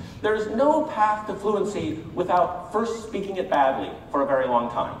interface. There is no path to fluency without first speaking it badly for a very long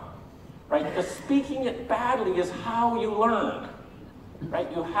time, right? The speaking it badly is how you learn, right?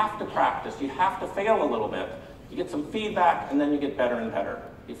 You have to practice. You have to fail a little bit. You get some feedback, and then you get better and better,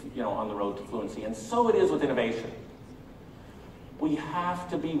 on the road to fluency. And so it is with innovation. We have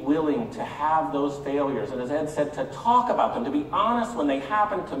to be willing to have those failures, and as Ed said, to talk about them, to be honest when they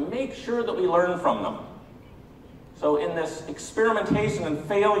happen, to make sure that we learn from them. So in this experimentation and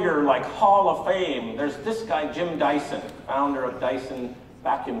failure like Hall of Fame, there's this guy, Jim Dyson, founder of Dyson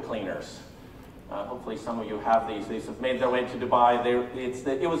vacuum cleaners. Hopefully some of you have these. These have made their way to Dubai.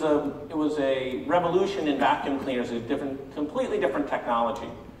 It was a revolution in vacuum cleaners, a completely different technology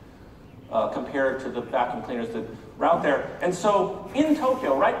compared to the vacuum cleaners that were out there. And so in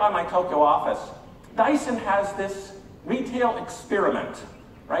Tokyo, right by my Tokyo office, Dyson has this retail experiment.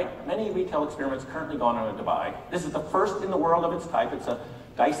 Right? Many retail experiments currently going on in Dubai. This is the first in the world of its type. It's a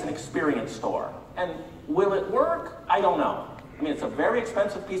Dyson experience store. And will it work? I don't know. I mean, it's a very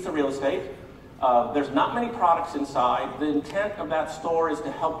expensive piece of real estate. There's not many products inside. The intent of that store is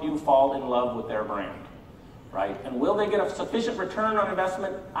to help you fall in love with their brand. Right? And will they get a sufficient return on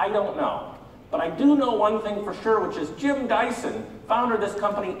investment? I don't know. But I do know one thing for sure, which is Jim Dyson, founder of this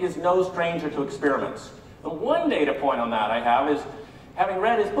company, is no stranger to experiments. The one data point on that I have is, having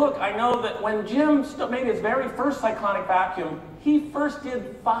read his book, I know that when Jim made his very first cyclonic vacuum, he first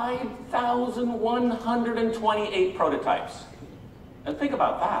did 5,128 prototypes. And think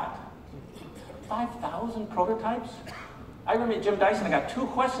about that. 5,000 prototypes? I remember Jim Dyson, I got two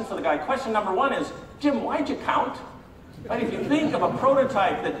questions for the guy. Question number one is, Jim, why'd you count? Right? If you think of a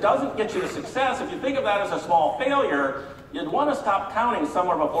prototype that doesn't get you to success, if you think of that as a small failure, you'd want to stop counting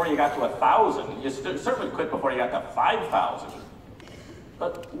somewhere before you got to 1,000. You certainly quit before you got to 5,000.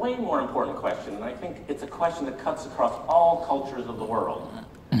 But way more important question, and I think it's a question that cuts across all cultures of the world.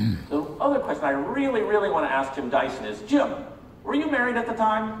 The other question I really, really want to ask Jim Dyson is, Jim, were you married at the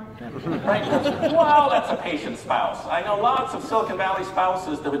time? Right? Wow, that's a patient spouse. I know lots of Silicon Valley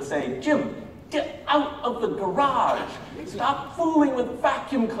spouses that would say, Jim, get out of the garage. Stop fooling with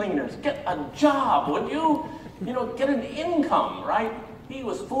vacuum cleaners. Get a job, would you? Get an income, right? He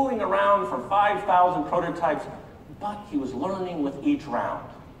was fooling around for 5,000 prototypes, but he was learning with each round.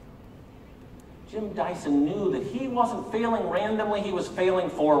 Jim Dyson knew that he wasn't failing randomly, he was failing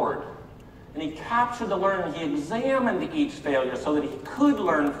forward. And he captured the learning, he examined each failure so that he could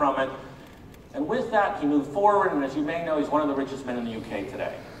learn from it. And with that, he moved forward, and as you may know, he's one of the richest men in the UK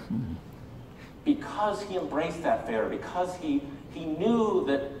today. Because he embraced that failure, because he knew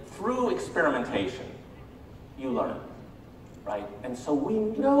that through experimentation, you learn, right? And so we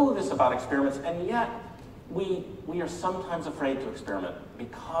know this about experiments, and yet we are sometimes afraid to experiment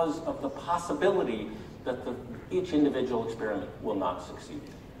because of the possibility that each individual experiment will not succeed,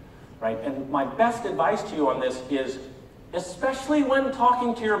 right? And my best advice to you on this is, especially when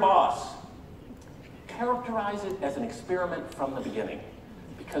talking to your boss, characterize it as an experiment from the beginning.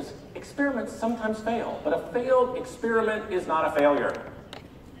 Because experiments sometimes fail, but a failed experiment is not a failure.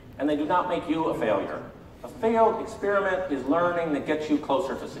 And they do not make you a failure. A failed experiment is learning that gets you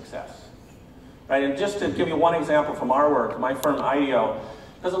closer to success. Right? And just to give you one example from our work, my firm IDEO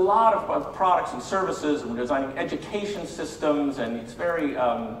does a lot of products and services, and we're designing education systems, and it's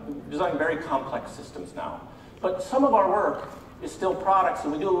designing very complex systems now. But some of our work is still products,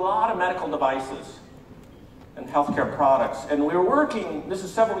 and we do a lot of medical devices and healthcare products. And we were working, this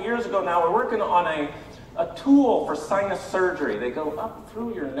is several years ago now, we're working on a tool for sinus surgery. They go up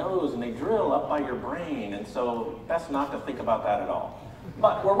through your nose and they drill up by your brain, and so best not to think about that at all.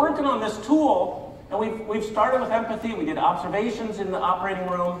 But we're working on this tool, and we've started with empathy. We did observations in the operating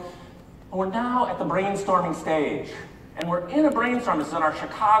room, and we're now at the brainstorming stage. And we're in a brainstorm. This is in our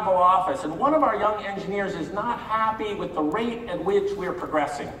Chicago office, and one of our young engineers is not happy with the rate at which we're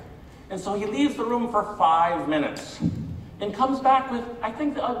progressing. And so he leaves the room for 5 minutes and comes back with, I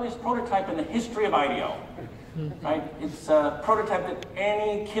think, the ugliest prototype in the history of IDEO. Right? It's a prototype that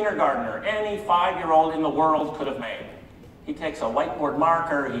any kindergartner, any 5-year-old in the world could have made. He takes a whiteboard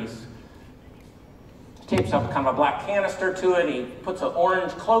marker, he tapes up kind of a black canister to it, he puts an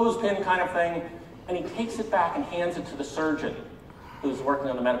orange clothespin kind of thing, and he takes it back and hands it to the surgeon who's working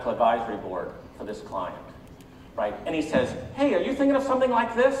on the medical advisory board for this client. Right? And he says, hey, are you thinking of something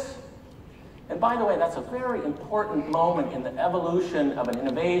like this? And by the way, that's a very important moment in the evolution of an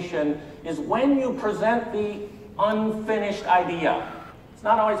innovation, is when you present the unfinished idea. It's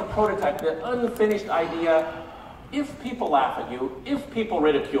not always a prototype, the unfinished idea. If people laugh at you, if people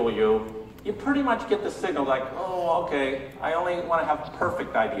ridicule you, you pretty much get the signal like, oh, okay, I only want to have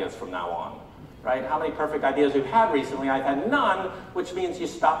perfect ideas from now on. Right? How many perfect ideas you've had recently? I've had none, which means you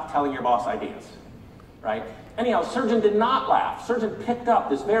stop telling your boss ideas. Right? Anyhow, surgeon did not laugh. Surgeon picked up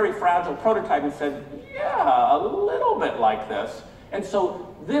this very fragile prototype and said, yeah, a little bit like this. And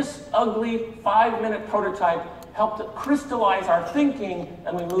so this ugly 5-minute prototype helped to crystallize our thinking,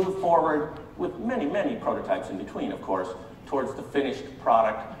 and we moved forward with many, many prototypes in between, of course, towards the finished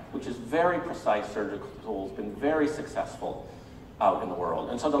product, which is very precise surgical tools, been very successful out in the world.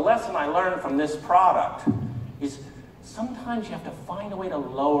 And so the lesson I learned from this product is sometimes you have to find a way to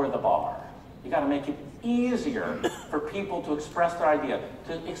lower the bar. You got to make it easier for people to express their idea,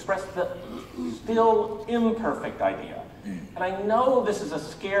 to express the still imperfect idea. And I know this is a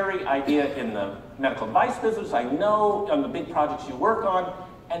scary idea in the medical device business. I know on the big projects you work on,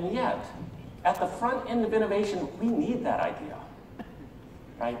 and yet at the front end of innovation, we need that idea.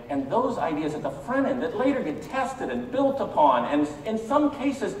 Right? And those ideas at the front end that later get tested and built upon, and in some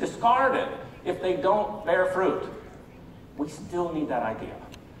cases discarded if they don't bear fruit, we still need that idea.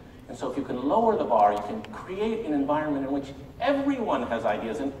 And so if you can lower the bar, you can create an environment in which everyone has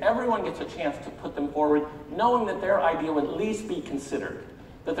ideas and everyone gets a chance to put them forward, knowing that their idea will at least be considered,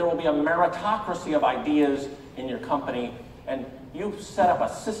 that there will be a meritocracy of ideas in your company, and you set up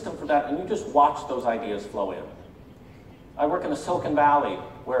a system for that, and you just watch those ideas flow in. I work in the Silicon Valley,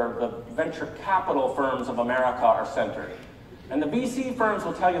 where the venture capital firms of America are centered. And the VC firms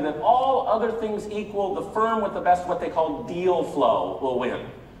will tell you that all other things equal, the firm with the best, what they call deal flow, will win.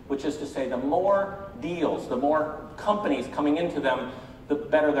 Which is to say, the more deals, the more companies coming into them, the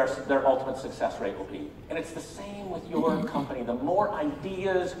better their ultimate success rate will be. And it's the same with your company. The more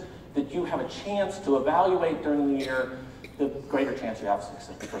ideas that you have a chance to evaluate during the year, the greater chance you have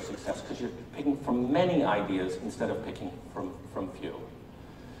for success, because you're picking from many ideas instead of picking from few.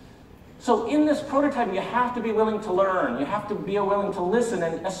 So in this prototype, you have to be willing to learn. You have to be willing to listen,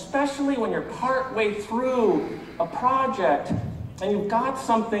 and especially when you're partway through a project, and you've got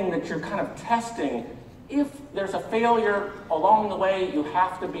something that you're kind of testing, if there's a failure along the way, you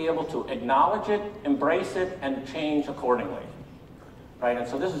have to be able to acknowledge it, embrace it, and change accordingly. Right? And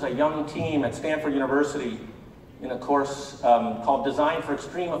so this is a young team at Stanford University in a course called Design for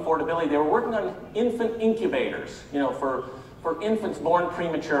Extreme Affordability. They were working on infant incubators, for infants born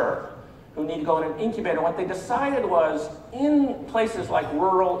premature who need to go in an incubator. What they decided was, in places like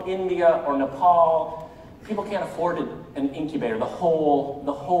rural India or Nepal, people can't afford an incubator, the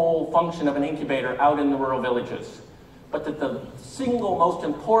whole function of an incubator out in the rural villages. But that the single most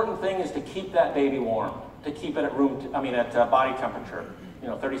important thing is to keep that baby warm, to keep it at body temperature,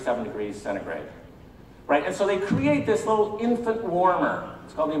 37 degrees centigrade. Right? And so they create this little infant warmer.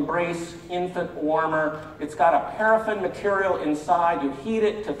 It's called the Embrace Infant Warmer. It's got a paraffin material inside. You heat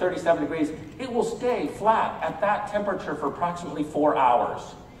it to 37 degrees. It will stay flat at that temperature for approximately 4 hours.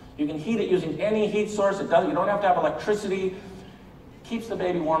 You can heat it using any heat source. You don't have to have electricity. Keeps the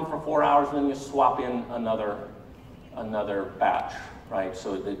baby warm for 4 hours, and then you swap in another batch, right?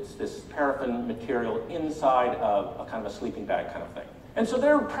 So it's this paraffin material inside of a kind of a sleeping bag kind of thing. And so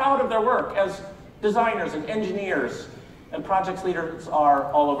they're proud of their work, as designers and engineers and projects leaders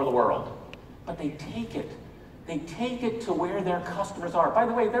are all over the world. But they take it to where their customers are. By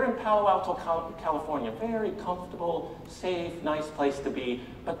the way, they're in Palo Alto, California. Very comfortable, safe, nice place to be.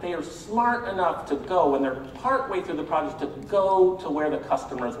 But they are smart enough to go, when they're partway through the project, to go to where the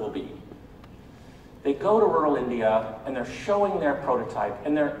customers will be. They go to rural India, and they're showing their prototype,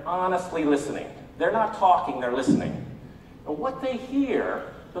 and they're honestly listening. They're not talking, they're listening. And what they hear,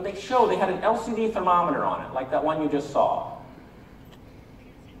 when they had an LCD thermometer on it, like that one you just saw.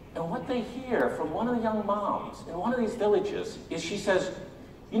 And what they hear from one of the young moms in one of these villages is she says,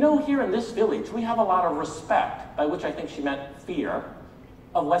 you know, here in this village, we have a lot of respect, by which I think she meant fear,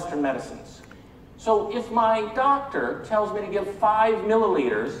 of Western medicines. So if my doctor tells me to give 5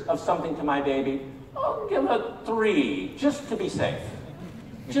 milliliters of something to my baby, I'll give it 3, just to be safe.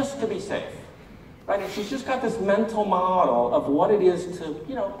 Just to be safe. Right? And she's just got this mental model of what it is to,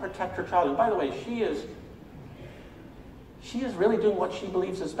 you know, protect her child. And by the way, she is really doing what she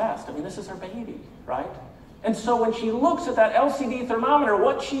believes is best. I mean, this is her baby, right? And so when she looks at that LCD thermometer,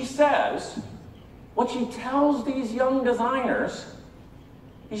 what she says, what she tells these young designers,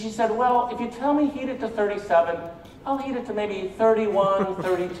 is she said, well, if you tell me heat it to 37, I'll heat it to maybe 31,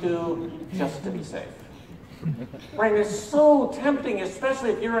 32, just to be safe. Right? It's so tempting,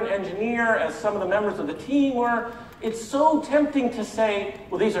 especially if you're an engineer, as some of the members of the team were, it's so tempting to say,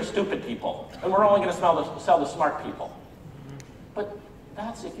 well, these are stupid people, and we're only going to sell the smart people. But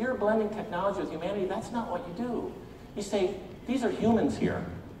that's, if you're blending technology with humanity, that's not what you do. You say, these are humans here.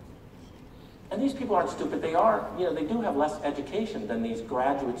 And these people aren't stupid. They are, you know, they do have less education than these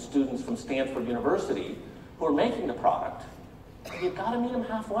graduate students from Stanford University who are making the product. But you've got to meet them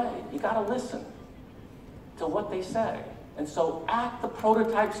halfway. You've got to listen to what they say. And so at the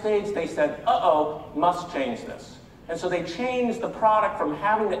prototype stage, they said, uh-oh, must change this. And so they changed the product from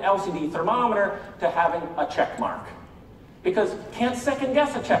having the LCD thermometer to having a check mark. Because can't second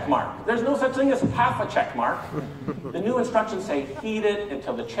guess a check mark. There's no such thing as half a check mark. The new instructions say heat it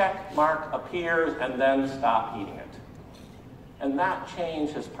until the check mark appears and then stop heating it. And that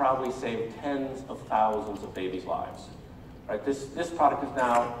change has probably saved tens of thousands of babies' lives. Right? This product is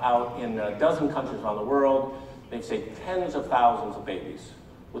now out in a dozen countries around the world. They've saved tens of thousands of babies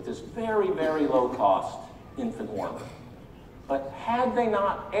with this very, very low cost infant warmer. But had they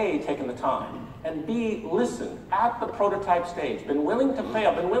not, A, taken the time, and B, listened at the prototype stage, been willing to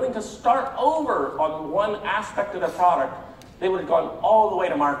fail, been willing to start over on one aspect of their product, they would have gone all the way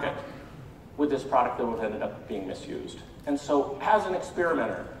to market with this product that would have ended up being misused. And so as an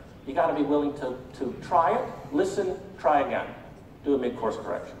experimenter, you got to be willing to try it, listen, try again, do a mid-course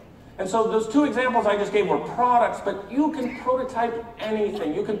correction. And so those 2 examples I just gave were products, but you can prototype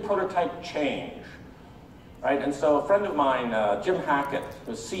anything. You can prototype change. Right? And so a friend of mine, Jim Hackett,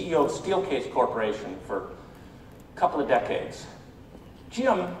 was CEO of Steelcase Corporation for a couple of decades.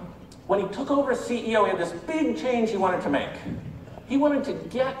 Jim, when he took over as CEO, he had this big change he wanted to make. He wanted to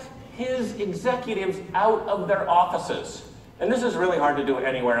get his executives out of their offices. And this is really hard to do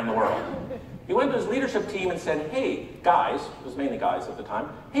anywhere in the world. He went to his leadership team and said, hey, guys, it was mainly guys at the time,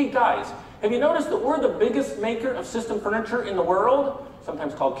 hey, guys, have you noticed that we're the biggest maker of system furniture in the world,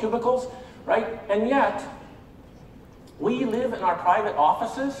 sometimes called cubicles, right? And yet, we live in our private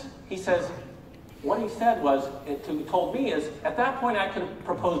offices. He says, what he said was, he told me is, at that point I could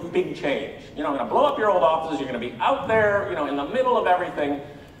propose big change. You know, I'm going to blow up your old offices, you're going to be out there, you know, in the middle of everything.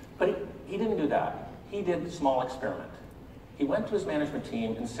 But he didn't do that. He did a small experiment. He went to his management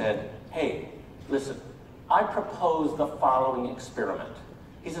team and said, hey, listen, I propose the following experiment.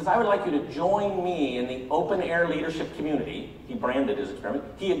 He says, I would like you to join me in the open air leadership community. He branded his experiment.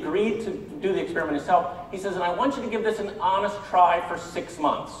 He agreed to do the experiment himself. He says, and I want you to give this an honest try for 6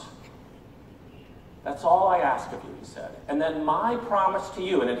 months. That's all I ask of you, he said. And then my promise to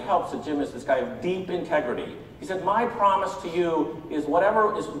you, and it helps that Jim is this guy of deep integrity. He said, my promise to you is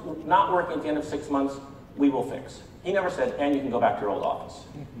whatever is not working at the end of 6 months, we will fix. He never said, and you can go back to your old office.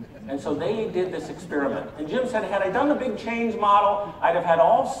 And so they did this experiment. And Jim said, had I done the big change model, I'd have had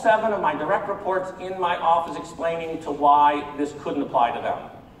all 7 of my direct reports in my office explaining to why this couldn't apply to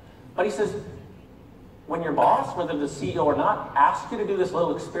them. But he says, when your boss, whether the CEO or not, asks you to do this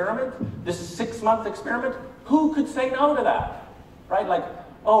little experiment, this 6-month experiment, who could say no to that? Right? Like,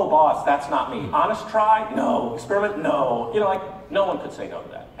 oh, boss, that's not me. Honest try? No. Experiment? No. You know, like, no one could say no to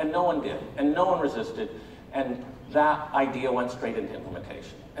that. And no one did. And no one resisted. And that idea went straight into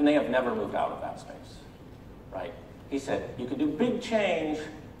implementation. And they have never moved out of that space, right? He said, you can do big change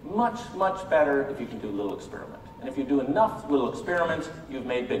much, much better if you can do a little experiment. And if you do enough little experiments, you've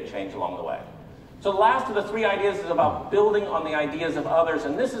made big change along the way. So the last of the 3 ideas is about building on the ideas of others.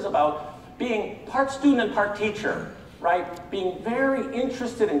 And this is about being part student and part teacher, right? Being very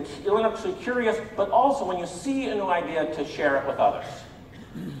interested and intellectually curious, but also when you see a new idea to share it with others.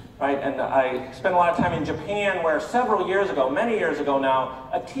 Right? And I spent a lot of time in Japan where several years ago, many years ago now,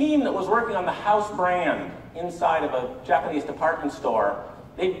 a team that was working on the house brand inside of a Japanese department store,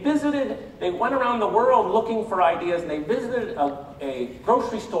 they went around the world looking for ideas, and they visited a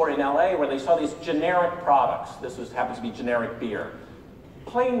grocery store in LA where they saw these generic products. This happens to be generic beer.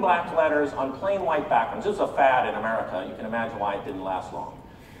 Plain black letters on plain white backgrounds. This was a fad in America. You can imagine why it didn't last long.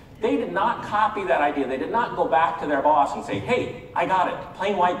 They did not copy that idea. They did not go back to their boss and say, hey, I got it,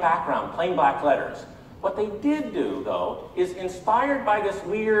 plain white background, plain black letters. What they did do, though, is inspired by this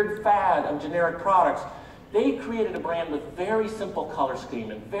weird fad of generic products, they created a brand with very simple color scheme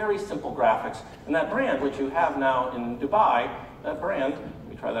and very simple graphics. And that brand, which you have now in Dubai, that brand, let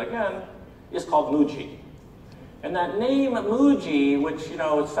me try that again, is called Muji. And that name Muji, which, you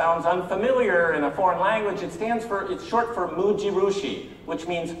know, it sounds unfamiliar in a foreign language, it's short for Mujirushi, which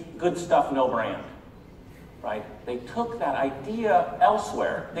means good stuff, no brand, right? They took that idea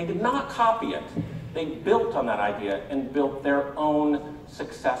elsewhere. They did not copy it. They built on that idea and built their own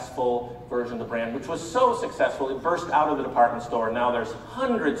successful version of the brand, which was so successful, it burst out of the department store, and now there's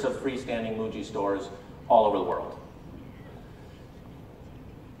hundreds of freestanding Muji stores all over the world.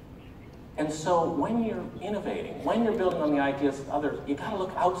 And so when you're innovating, when you're building on the ideas of others, you gotta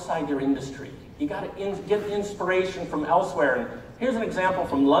look outside your industry. You gotta get inspiration from elsewhere. And here's an example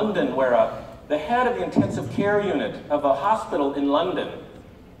from London where the head of the intensive care unit of a hospital in London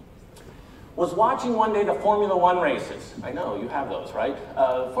was watching one day the Formula One races. I know, you have those, right?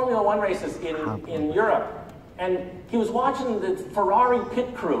 Formula One races in Europe. And he was watching the Ferrari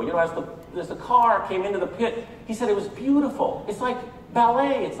pit crew, you know, as the car came into the pit. He said it was beautiful. It's like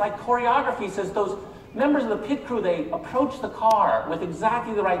ballet, it's like choreography. He says those members of the pit crew, they approach the car with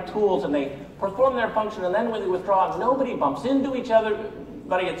exactly the right tools and they perform their function, and then when they withdraw, nobody bumps into each other,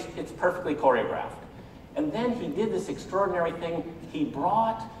 but it's perfectly choreographed. And then he did this extraordinary thing. He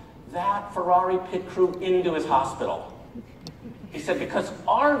brought that Ferrari pit crew into his hospital. He said, because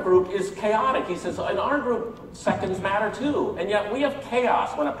our group is chaotic. He says, in our group, seconds matter too. And yet we have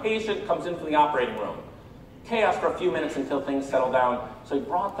chaos when a patient comes into the operating room. Chaos for a few minutes until things settle down. So he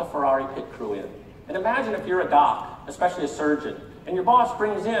brought the Ferrari pit crew in. And imagine if you're a doc, especially a surgeon, and your boss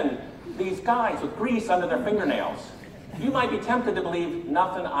brings in these guys with grease under their fingernails. You might be tempted to believe,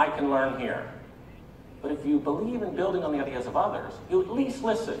 nothing I can learn here. But if you believe in building on the ideas of others, you at least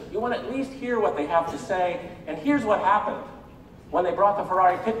listen. You want to at least hear what they have to say. And here's what happened. When they brought the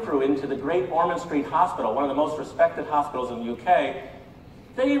Ferrari pit crew into the Great Ormond Street Hospital, one of the most respected hospitals in the UK,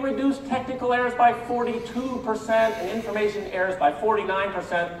 they reduced technical errors by 42% and information errors by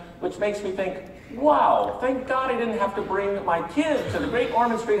 49%, which makes me think, wow, thank God I didn't have to bring my kids to the Great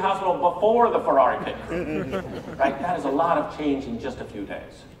Ormond Street Hospital before the Ferrari pit crew. Right? That is a lot of change in just a few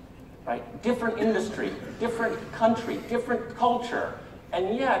days. Right? Different industry, different country, different culture,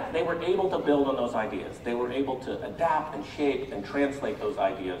 and yet they were able to build on those ideas. They were able to adapt and shape and translate those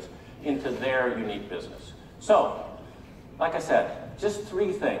ideas into their unique business. So, like I said, just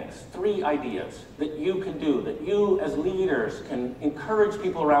three things, three ideas that you can do, that you as leaders can encourage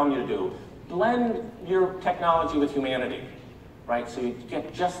people around you to do. Blend your technology with humanity, right? So you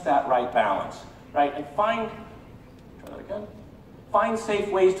get just that right balance, right? And find safe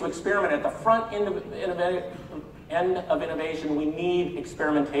ways to experiment. At the front end of innovation, we need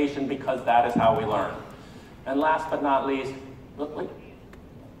experimentation because that is how we learn. And last but not least,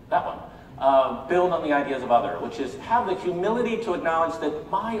 that one. Build on the ideas of others, which is have the humility to acknowledge that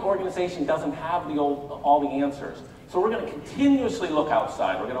my organization doesn't have all the answers. So we're going to continuously look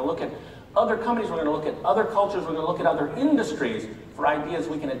outside. We're going to look at other companies, we're going to look at other cultures, we're going to look at other industries for ideas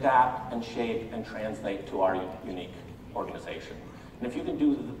we can adapt and shape and translate to our unique organization. And if you can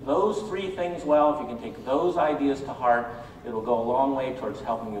do those three things well, if you can take those ideas to heart, it will go a long way towards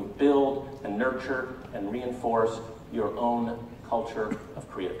helping you build and nurture and reinforce your own culture of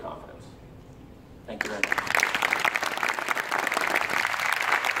creative confidence. Thank you very much.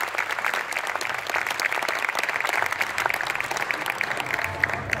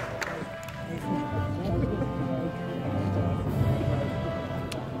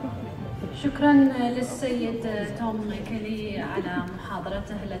 شكرا للسيد توم كيلي على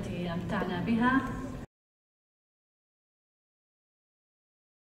محاضرته التي أمتعنا بها.